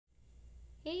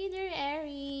Hey there,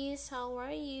 Aries. How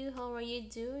are you? How are you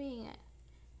doing?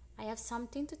 I have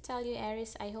something to tell you,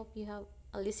 Aries. I hope you have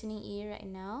a listening ear right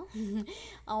now.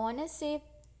 I want to say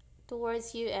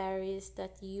towards you, Aries,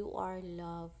 that you are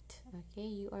loved.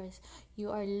 Okay, you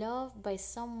are loved by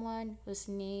someone whose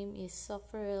name is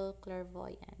Sopheriel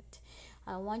Clairvoyant.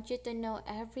 I want you to know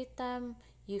every time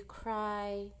you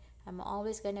cry, I'm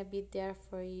always gonna be there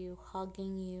for you,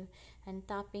 hugging you and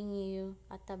tapping you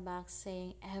at the back,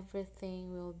 saying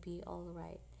everything will be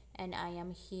alright. And I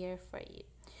am here for you.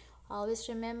 Always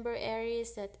remember,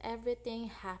 Aries, that everything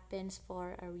happens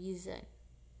for a reason,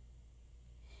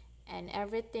 and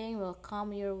everything will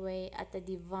come your way at the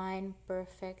divine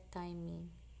perfect timing.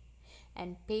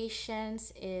 And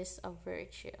patience is a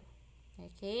virtue.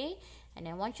 Okay? And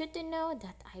I want you to know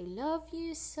that I love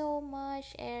you so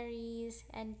much, Aries,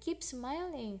 and keep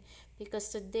smiling because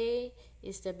today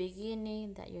is the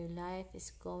beginning that your life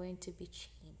is going to be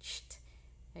changed.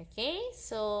 Okay?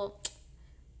 So,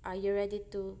 are you ready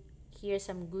to hear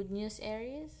some good news,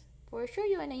 Aries? For sure,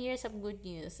 you want to hear some good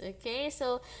news. Okay?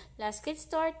 So, let's get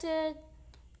started.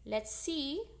 Let's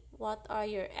see what are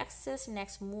your ex's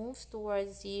next moves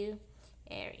towards you,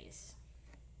 Aries.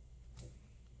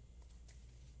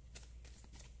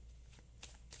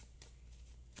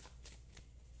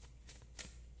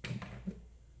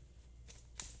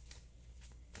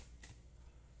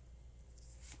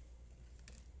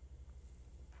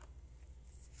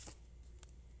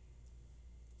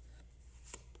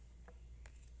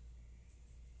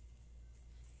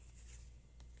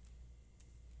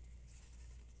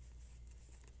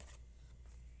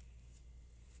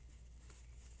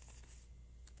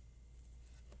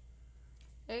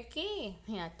 Okay,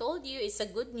 yeah, I told you it's a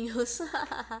good news.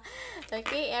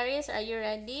 Okay, Aries, are you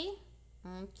ready?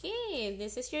 Okay,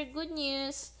 this is your good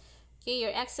news. Okay,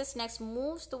 your ex's next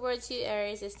moves towards you,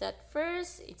 Aries, is that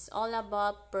first, it's all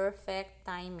about perfect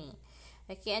timing.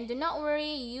 Okay, and do not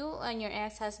worry, you and your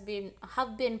ex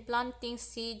have been planting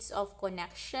seeds of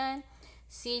connection,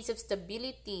 seeds of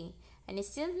stability, and it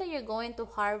seems like you're going to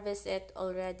harvest it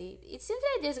already. It seems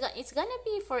like it's gonna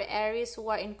be for Aries who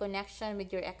are in connection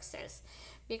with your exes,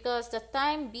 because the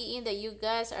time being that you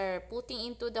guys are putting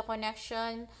into the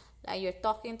connection, like you're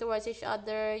talking towards each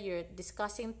other, you're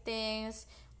discussing things,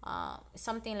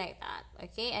 something like that.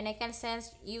 Okay, and I can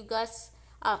sense you guys.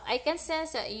 I can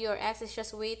sense that your ex is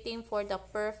just waiting for the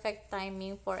perfect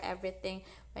timing for everything,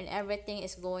 when everything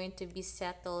is going to be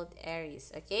settled,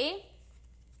 Aries. Okay.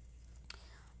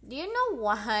 Do you know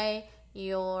why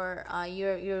your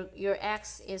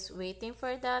ex is waiting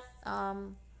for that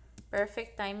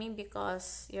perfect timing?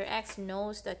 Because your ex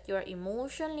knows that you're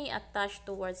emotionally attached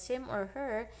towards him or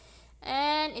her,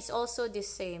 and it's also the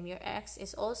same. Your ex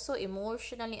is also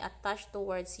emotionally attached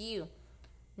towards you.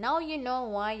 Now you know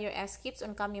why your ex keeps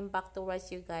on coming back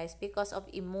towards you guys, because of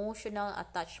emotional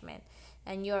attachment.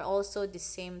 And you're also the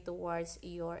same towards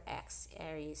your ex,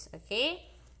 Aries. Okay?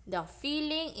 The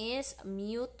feeling is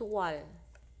mutual.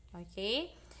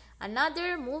 Okay?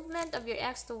 Another movement of your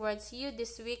ex towards you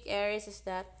this week, Aries, is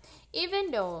that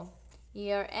even though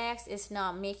your ex is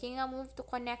not making a move to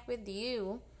connect with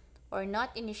you, or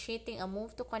not initiating a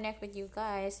move to connect with you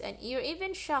guys, and you're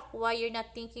even shocked why you're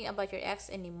not thinking about your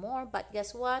ex anymore, but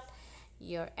guess what?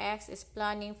 Your ex is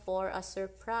planning for a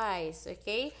surprise.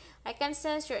 Okay, I can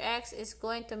sense your ex is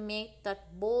going to make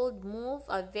that bold move,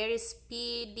 a very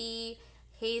speedy,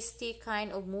 hasty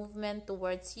kind of movement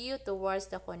towards you, towards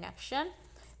the connection,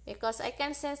 because I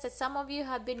can sense that some of you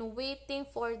have been waiting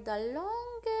for the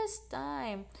longest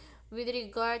time with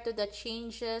regard to the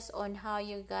changes on how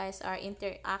you guys are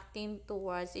interacting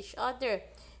towards each other.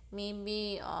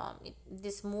 Maybe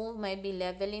this move might be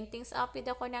leveling things up with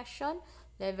the connection,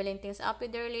 leveling things up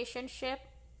with the relationship,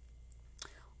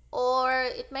 or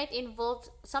it might involve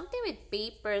something with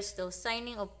papers, though,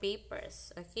 signing of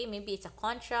papers. Okay, maybe it's a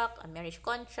contract, a marriage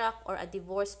contract, or a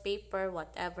divorce paper,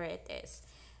 whatever it is.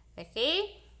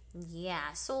 Okay,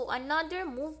 yeah, so another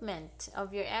movement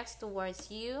of your ex towards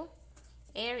you,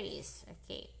 Aries.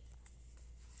 Okay,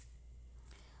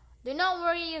 do not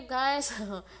worry, you guys,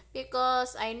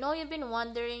 because I know you've been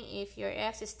wondering if your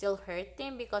ex is still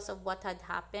hurting because of what had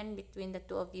happened between the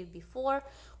two of you before,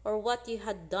 or what you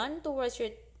had done towards your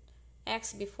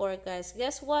ex before, guys.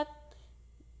 Guess what?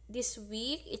 This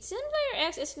week, it seems like your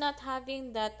ex is not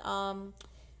having that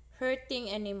hurting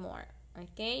anymore.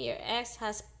 Okay, your ex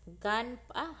has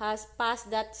passed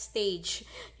that stage.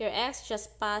 Your ex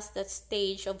just passed that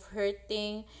stage of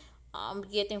hurting,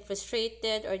 getting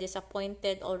frustrated or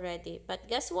disappointed already. But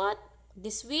guess what?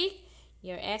 This week,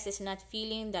 your ex is not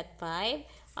feeling that vibe.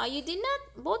 You did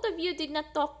not, both of you did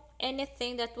not talk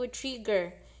anything that would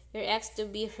trigger your ex to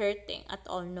be hurting at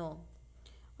all. No.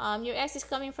 Your ex is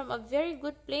coming from a very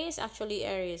good place, actually,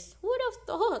 Aries. Who would have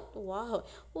thought? Wow.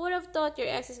 Who would have thought your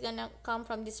ex is gonna come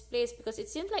from this place? Because it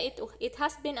seems like it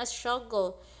has been a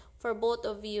struggle for both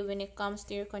of you when it comes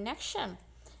to your connection.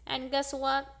 And guess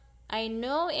what? I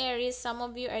know, Aries, some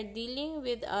of you are dealing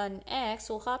with an ex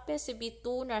who happens to be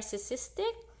too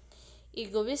narcissistic,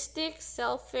 egoistic,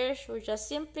 selfish, who just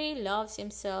simply loves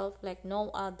himself like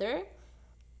no other.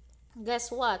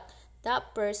 Guess what?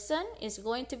 That person is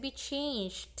going to be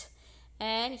changed,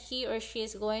 and he or she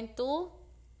is going to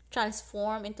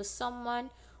transform into someone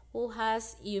who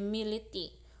has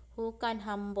humility, who can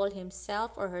humble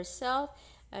himself or herself,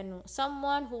 and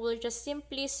someone who will just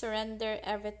simply surrender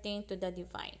everything to the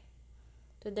divine,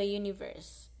 to the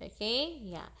universe. Okay,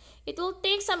 yeah, it will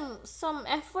take some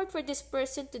effort for this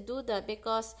person to do that,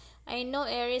 because I know,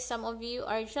 Aries, some of you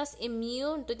are just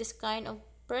immune to this kind of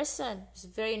person. It's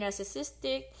very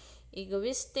narcissistic,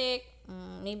 egoistic.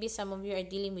 Maybe some of you are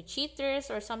dealing with cheaters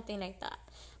or something like that.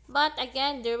 But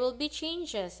again, there will be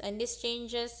changes, and these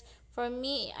changes, for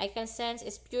me, I can sense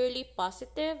is purely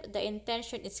positive. The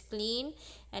intention is clean,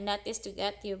 and that is to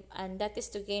get you, and that is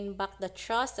to gain back the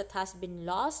trust that has been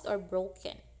lost or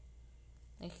broken.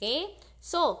 Okay,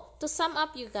 so to sum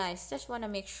up, you guys, just want to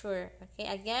make sure.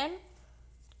 Okay, again,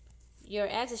 your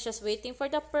ex is just waiting for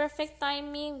the perfect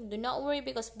timing. Do not worry,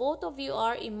 because both of you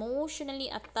are emotionally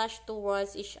attached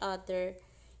towards each other,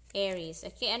 Aries.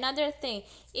 Okay, another thing,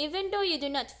 even though you do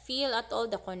not feel at all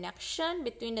the connection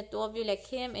between the two of you, like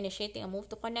him initiating a move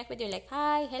to connect with you, like,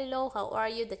 hi, hello, how are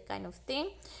you, that kind of thing,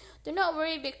 do not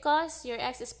worry, because your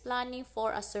ex is planning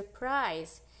for a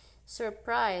surprise.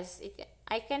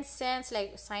 I can sense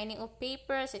like signing of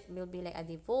papers. It will be like a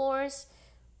divorce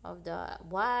of the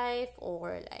wife,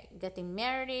 or like getting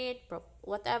married,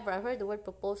 whatever. I heard the word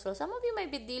proposal. Some of you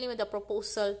might be dealing with a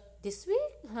proposal this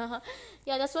week.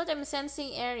 Yeah, that's what I'm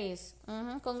sensing, Aries.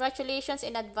 Congratulations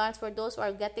in advance for those who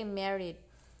are getting married.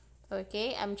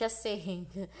 Okay, I'm just saying.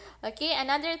 Okay,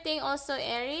 another thing also,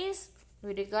 Aries,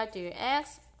 with regard to your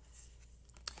ex,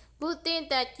 good thing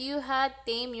that you had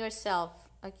tamed yourself.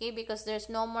 Okay, because there's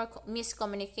no more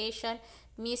miscommunication,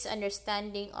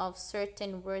 misunderstanding of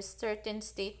certain words, certain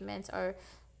statements, or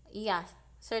yeah,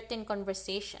 certain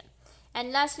conversation.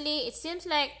 And lastly, it seems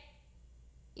like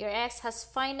your ex has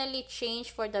finally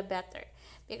changed for the better,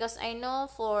 because I know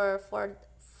for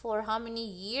how many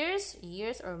years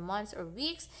or months or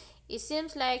weeks, it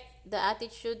seems like the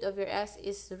attitude of your ex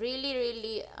is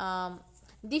really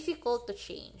difficult to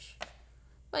change.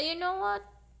 But you know what?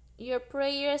 Your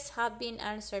prayers have been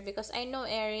answered, because I know,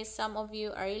 Aries, some of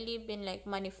you are really been like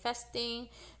manifesting,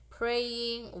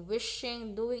 praying,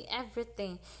 wishing, doing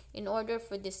everything in order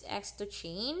for this ex to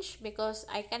change, because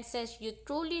I can sense you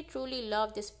truly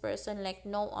love this person like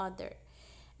no other.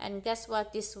 And guess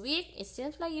what? This week, it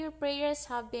seems like your prayers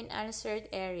have been answered,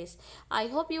 Aries. I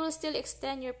hope you will still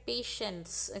extend your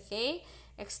patience, okay?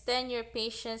 Extend your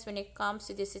patience when it comes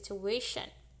to this situation.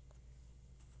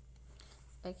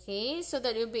 Okay, so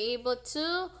that you'll be able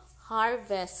to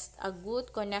harvest a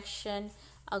good connection,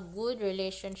 a good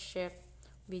relationship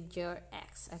with your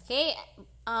ex. Okay,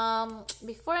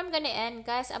 before I'm gonna end,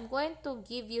 guys, I'm going to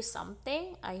give you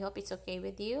something. I hope it's okay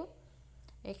with you.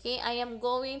 Okay, I am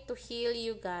going to heal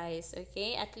you guys.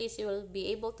 Okay, at least you will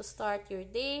be able to start your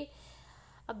day,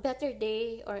 a better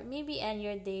day, or maybe end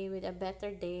your day with a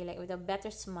better day, like with a better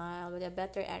smile, with a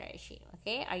better energy.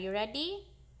 Okay, are you ready?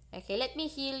 Okay, let me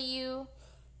heal you,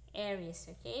 Aries.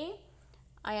 Okay,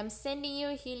 I am sending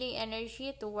you healing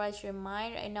energy towards your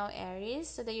mind right now, Aries,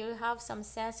 so that you'll have some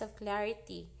sense of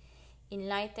clarity,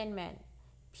 enlightenment,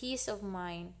 peace of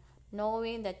mind,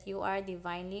 knowing that you are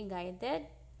divinely guided,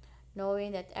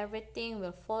 knowing that everything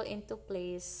will fall into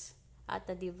place at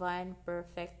the divine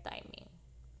perfect timing,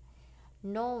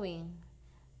 knowing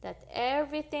that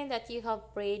everything that you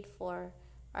have prayed for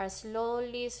are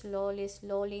slowly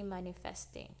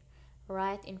manifesting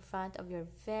right in front of your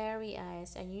very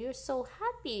eyes, and you're so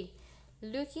happy,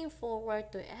 looking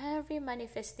forward to every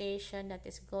manifestation that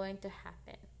is going to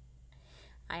happen.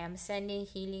 I am sending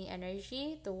healing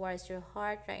energy towards your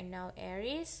heart right now,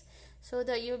 Aries, so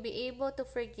that you'll be able to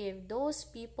forgive those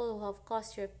people who have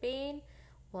caused your pain,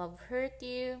 who have hurt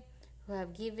you, who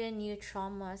have given you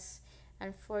traumas,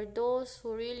 and for those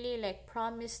who really like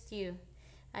promised you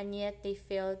and yet they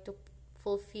failed to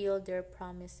fulfill their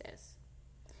promises.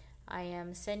 I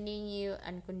am sending you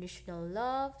unconditional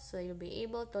love, so you'll be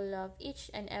able to love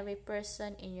each and every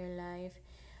person in your life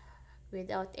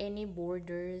without any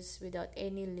borders, without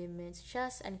any limits,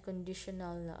 just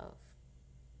unconditional love.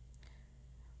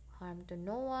 Harm to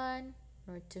no one,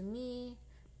 nor to me,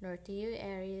 nor to you,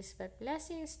 Aries, but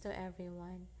blessings to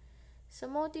everyone. So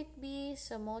mote it be,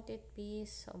 so mote it be,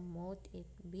 so mote it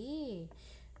be.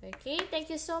 Okay, thank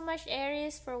you so much,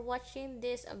 Aries, for watching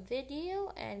this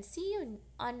video, and see you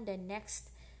on the next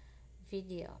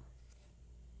video.